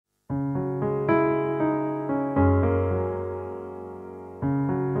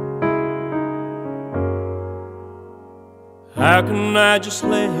How can I just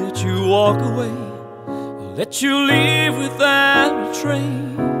let you walk away, let you leave without a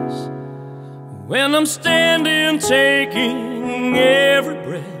trace, when I'm standing taking every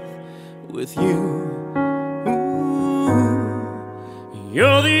breath with you? Ooh,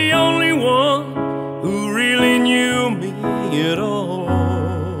 you're the only one who really knew me at all.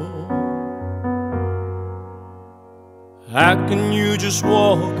 How can you just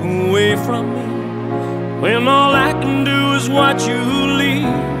walk away from me when all I can do is watch you leave?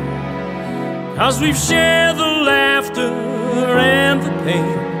 'Cause we've shared the laughter and the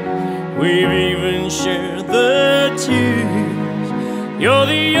pain, we've even shared the tears. You're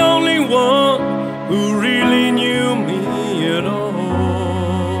the only one who really knew me at all.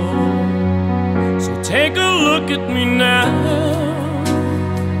 So take a look at me now.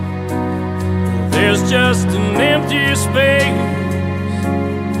 There's just an empty space,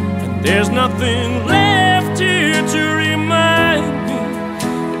 and there's nothing left here to remind me,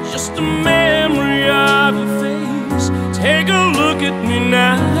 just a memory of your face. Take a look at me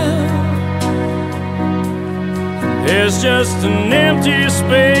now. There's just an empty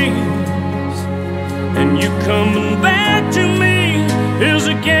space, and you coming back to me is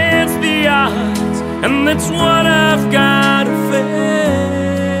against the odds, and that's what I've got to face.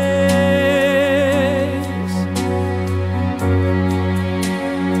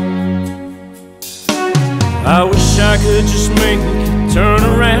 I wish I could just make you turn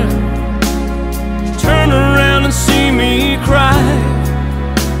around and see me cry.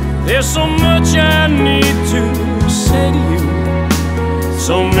 There's so much I need to say to you,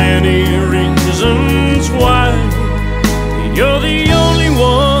 so many reasons why. You're the